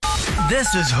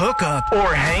This is Hook Up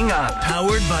or Hang Up,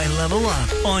 powered by Level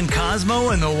Up on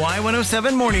Cosmo and the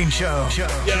Y107 Morning Show.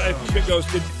 Yeah, if you've been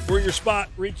ghosted, we're your spot.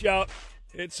 Reach out.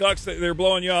 It sucks that they're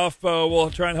blowing you off. We'll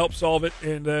try and help solve it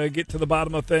and get to the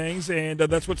bottom of things. And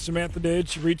that's what Samantha did.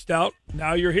 She reached out.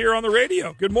 Now you're here on the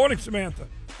radio. Good morning, Samantha.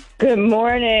 Good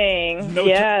morning.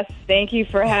 Yes, thank you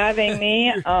for having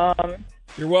me.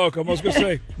 You're welcome. I was going to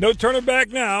say, no turning back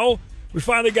now. We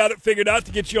finally got it figured out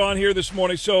to get you on here this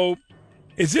morning. So,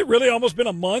 is it really almost been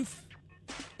a month?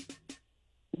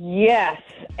 Yes,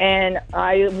 and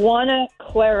I want to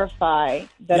clarify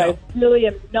that I really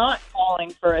am not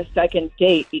calling for a second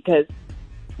date because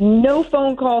no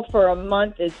phone call for a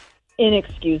month is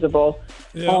inexcusable.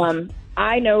 Yeah.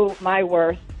 I know my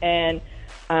worth, and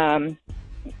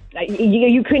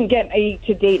you couldn't get me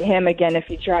to date him again if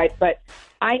you tried, but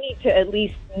I need to at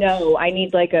least know. I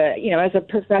need as a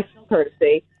professional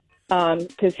courtesy,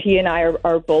 because he and I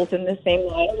are both in the same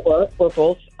line of work. We're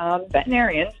both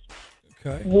veterinarians.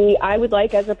 Okay. I would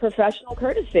like, as a professional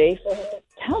courtesy, for him to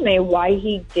tell me why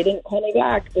he didn't call me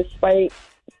back, despite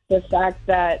the fact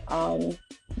that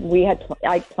we had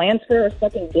plans for a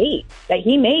second date that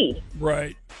he made.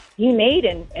 Right. He made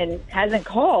and hasn't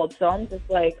called. So I'm just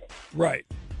like, right.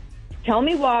 Tell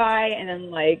me why, and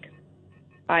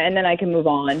then I can move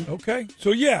on. Okay.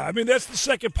 So, yeah, I mean, that's the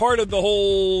second part of the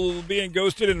whole being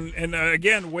ghosted. And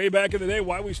again, way back in the day,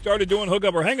 why we started doing Hook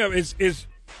Up or Hang Up is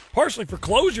partially for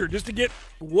closure, just to get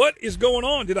what is going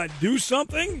on. Did I do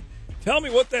something? Tell me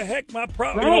what the heck my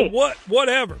problem, right.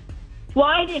 Whatever. Well,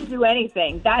 I didn't do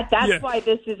anything. That's why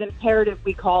this is imperative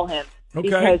we call him. Okay.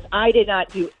 Because I did not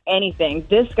do anything.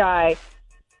 This guy,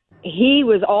 he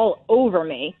was all over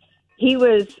me. He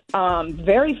was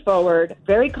very forward,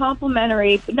 very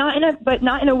complimentary, but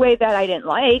not in a way that I didn't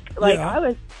like. I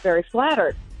was very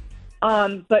flattered.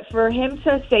 But for him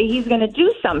to say he's going to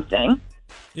do something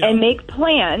and make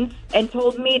plans, and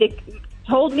told me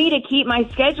to keep my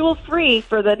schedule free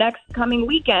for the next coming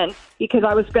weekend because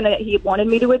he wanted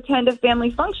me to attend a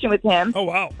family function with him. Oh,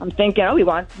 wow. I'm thinking, he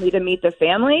wants me to meet the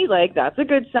family. That's a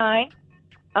good sign.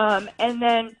 And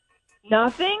then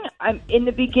nothing. In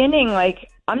the beginning,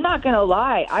 I'm not going to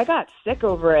lie, I got sick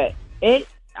over it.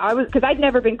 Because I'd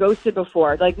never been ghosted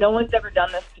before. No one's ever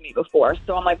done this to me before.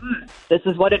 So I'm like, this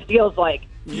is what it feels like.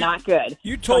 Not good.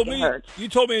 You told me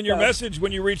in your message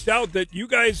when you reached out that you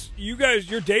guys,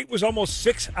 your date was almost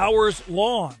 6 hours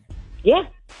long. Yeah,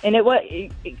 and it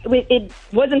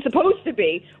wasn't supposed to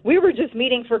be. We were just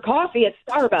meeting for coffee at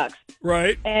Starbucks.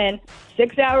 Right. And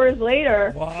 6 hours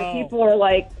later, the people are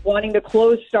wanting to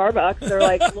close Starbucks. They're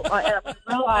I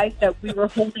realized that we were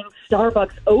holding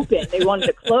Starbucks open. They wanted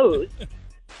to close.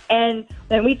 And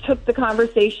then we took the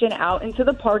conversation out into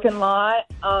the parking lot.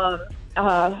 I'm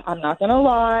not going to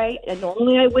lie. And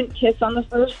normally I wouldn't kiss on the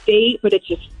first date, but it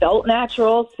just felt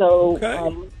natural.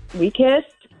 So we kissed.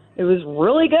 It was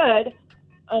really good.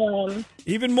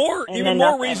 Even more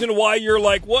reason why you're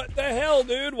like, what the hell,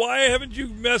 dude? Why haven't you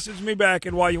messaged me back,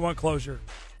 and why you want closure?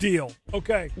 Deal.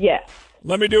 Okay. Yes.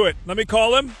 Let me do it. Let me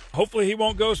call him. Hopefully he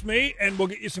won't ghost me, and we'll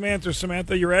get you some answers.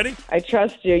 Samantha, you ready? I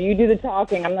trust you. You do the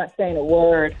talking. I'm not saying a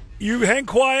word. You hang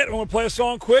quiet. I'm going to play a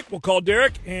song quick. We'll call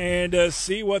Derek and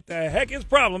see what the heck his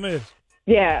problem is.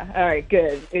 Yeah. All right.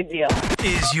 Good. Good deal.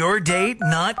 Is your date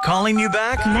not calling you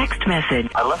back? Next message.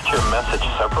 I left your message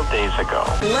several days ago.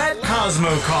 Let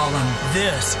Cosmo call him.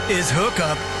 This is Hook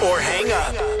Up or Hang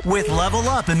Up with Level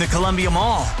Up in the Columbia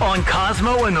Mall on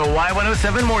Cosmo and the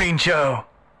Y107 Morning Show.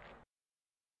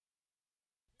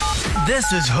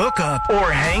 This is Hook Up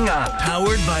or Hang Up,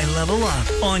 powered by Level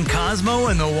Up on Cosmo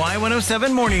and the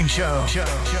Y107 Morning Show.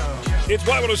 It's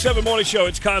Y107 Morning Show.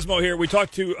 It's Cosmo here. We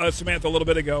talked to Samantha a little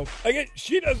bit ago. Again,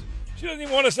 she doesn't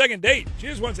even want a second date. She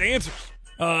just wants answers.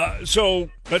 So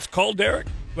let's call Derek.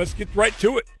 Let's get right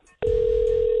to it.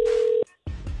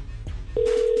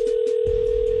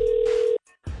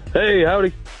 Hey,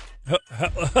 howdy.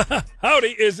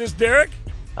 Howdy. Is this Derek?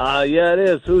 Yeah, it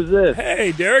is. Who's this?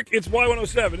 Hey, Derek. It's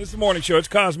Y107. It's the morning show. It's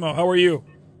Cosmo. How are you?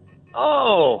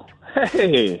 Oh,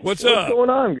 hey. What's up? What's going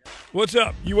on? What's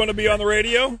up? You want to be on the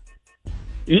radio?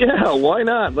 Yeah, why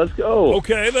not? Let's go.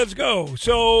 Okay, let's go.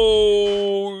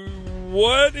 So,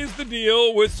 what is the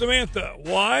deal with Samantha?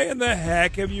 Why in the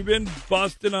heck have you been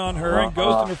busting on her and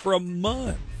ghosting her for a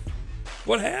month?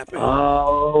 What happened?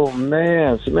 Oh,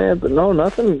 man, Samantha. No,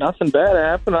 nothing bad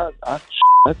happened.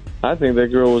 I think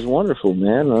that girl was wonderful,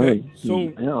 man. Okay,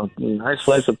 so nice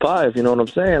slice of pie, if you know what I'm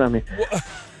saying. I mean,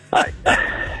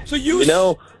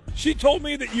 she told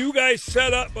me that you guys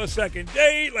set up a second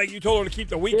date. You told her to keep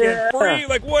the weekend free.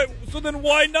 What? So then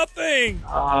why nothing?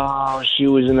 Oh, she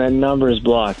was in that numbers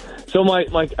block. So I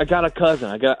got a cousin.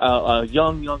 I got a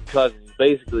young cousin.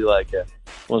 basically like a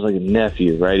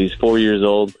nephew, right? He's 4 years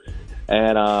old,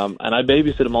 and I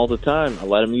babysit him all the time. I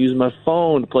let him use my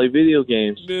phone to play video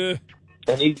games.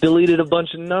 And he deleted a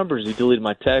bunch of numbers. He deleted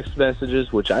my text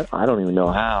messages, which I don't even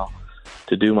know how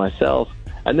to do myself.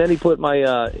 And then he put my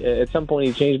at some point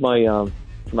he changed my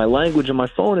my language on my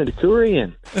phone into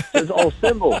Korean. It's all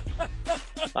symbols.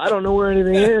 I don't know where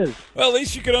anything is. Well, at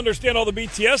least you can understand all the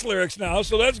BTS lyrics now,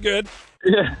 so that's good.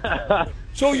 Yeah.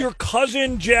 So your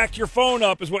cousin jacked your phone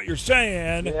up is what you're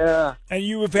saying. Yeah. And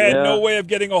you have had no way of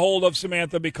getting a hold of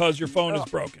Samantha because your phone is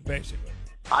broken, basically.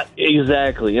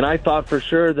 Exactly. And I thought for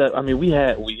sure that, I mean, we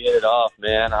hit it off,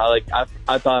 man.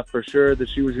 I thought for sure that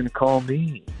she was going to call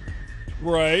me.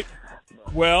 Right.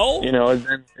 Well, you know, it's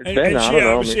been, I she don't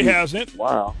know, obviously hasn't.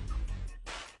 Wow.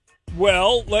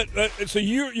 Well, so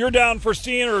you're down for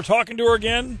seeing her or talking to her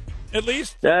again, at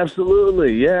least?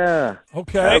 Absolutely, yeah.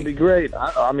 Okay. That'd be great.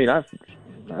 I mean, I'd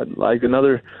like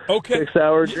another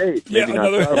 6-hour date. Maybe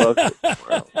not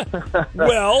Starbucks.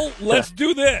 Well, let's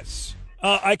do this.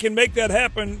 I can make that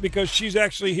happen because she's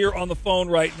actually here on the phone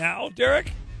right now.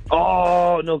 Derek?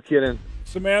 Oh, no kidding.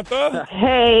 Samantha?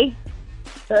 Hey.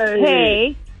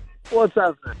 Hey. What's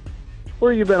up?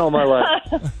 Where you been all my life?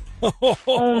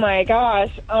 Oh my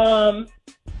gosh. I'm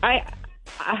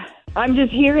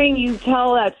just hearing you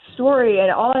tell that story,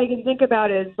 and all I can think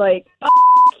about is like,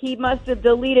 he must have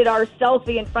deleted our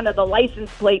selfie in front of the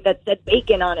license plate that said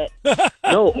bacon on it.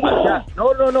 No.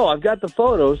 I've got the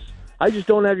photos. I just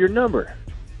don't have your number.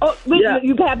 Oh, wait,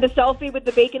 you have the selfie with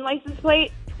the bacon license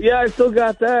plate? Yeah, I still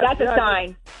got that. That's a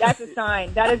sign. That's a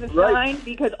sign. That is a sign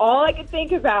because all I could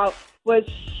think about was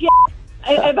shit.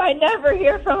 If I never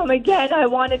hear from him again, I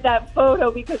wanted that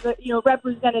photo because it,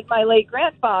 represented my late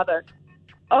grandfather.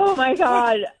 Oh my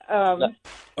God! I'm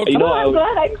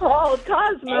glad I called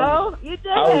Cosmo. You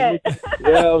did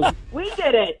it. We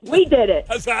did it. We did it.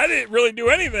 I didn't really do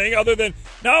anything other than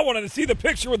now I wanted to see the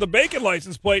picture with the bacon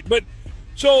license plate. But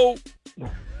so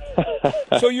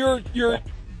you're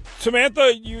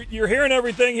Samantha. You're hearing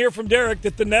everything here from Derek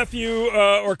that the nephew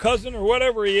or cousin or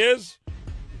whatever he is,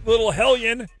 little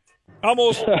hellion.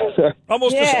 Almost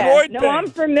destroyed. No, things. I'm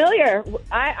familiar.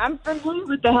 I'm familiar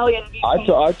with the hellion.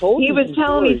 I told you. He was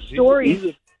telling me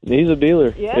stories. He's a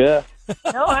dealer. Yeah.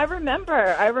 No, I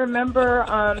remember.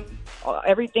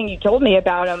 Everything you told me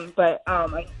about him, but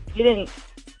I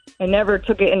never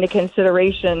took it into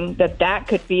consideration that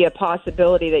could be a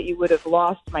possibility that you would have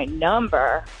lost my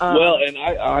number. Well, and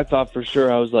I thought for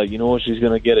sure, I was like, you know what, she's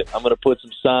going to get it. I'm going to put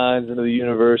some signs into the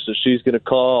universe that she's going to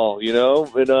call,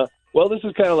 and well, this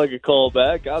is kind of like a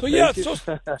callback. So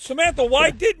Samantha, why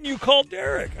didn't you call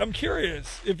Derek? I'm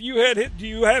curious. If you had do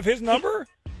you have his number?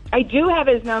 I do have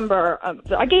his number.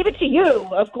 I gave it to you,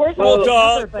 of course. That was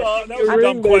a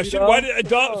dumb question.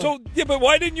 But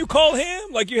why didn't you call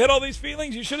him? Like you had all these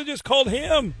feelings, you should have just called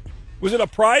him. Was it a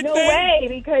pride thing? No way,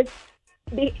 because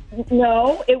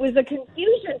no, it was a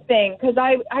confusion thing. Because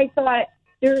I thought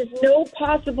there is no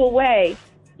possible way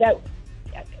that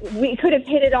we could have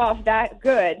hit it off that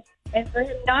good. And for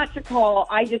him not to call,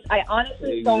 I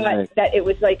honestly thought that it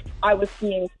was like I was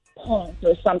being punked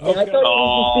or something. Okay. I thought it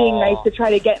was just being nice to try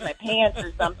to get in my pants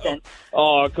or something.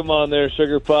 Oh, come on there,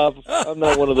 Sugar Puff. I'm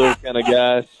not one of those kind of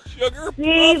guys. Sugar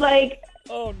Puff?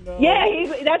 Oh, no. Yeah,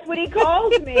 that's what he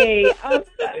calls me.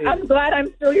 I'm glad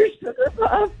I'm still your Sugar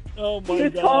Puff. Oh, my God. He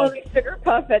was calling me Sugar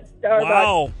Puff at Starbucks.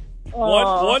 Wow.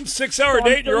 One 6-hour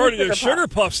date, you're already to Sugar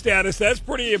Puff status. That's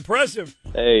pretty impressive.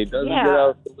 Hey, doesn't get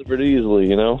out delivered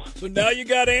easily, So now you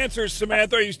got answers,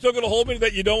 Samantha. Are you still going to hold me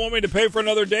that you don't want me to pay for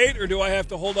another date, or do I have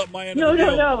to hold up my end of the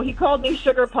deal? No. He called me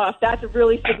Sugar Puff. That's a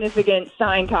really significant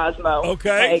sign, Cosmo.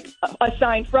 Okay. Like a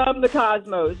sign from the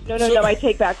Cosmos. No. I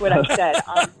take back what I said.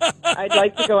 I'd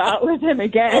like to go out with him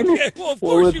again. Okay, well, of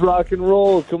course let's rock and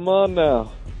roll. Come on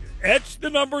now. Etch the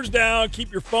numbers down.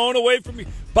 Keep your phone away from me.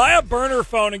 Buy a burner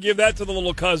phone and give that to the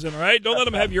little cousin, all right? Don't let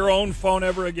him have your own phone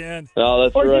ever again. Oh,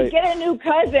 that's right. Or just get a new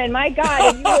cousin. My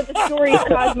God, you know the story,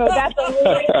 Cosmo. That's a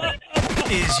little...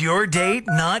 Is your date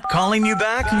not calling you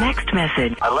back? Next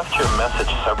message. I left you a message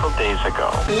several days ago.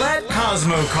 Let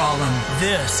Cosmo call him.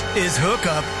 This is Hook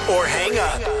Up or Hang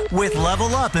Up with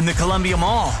Level Up in the Columbia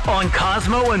Mall on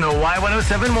Cosmo and the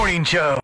Y107 Morning Show.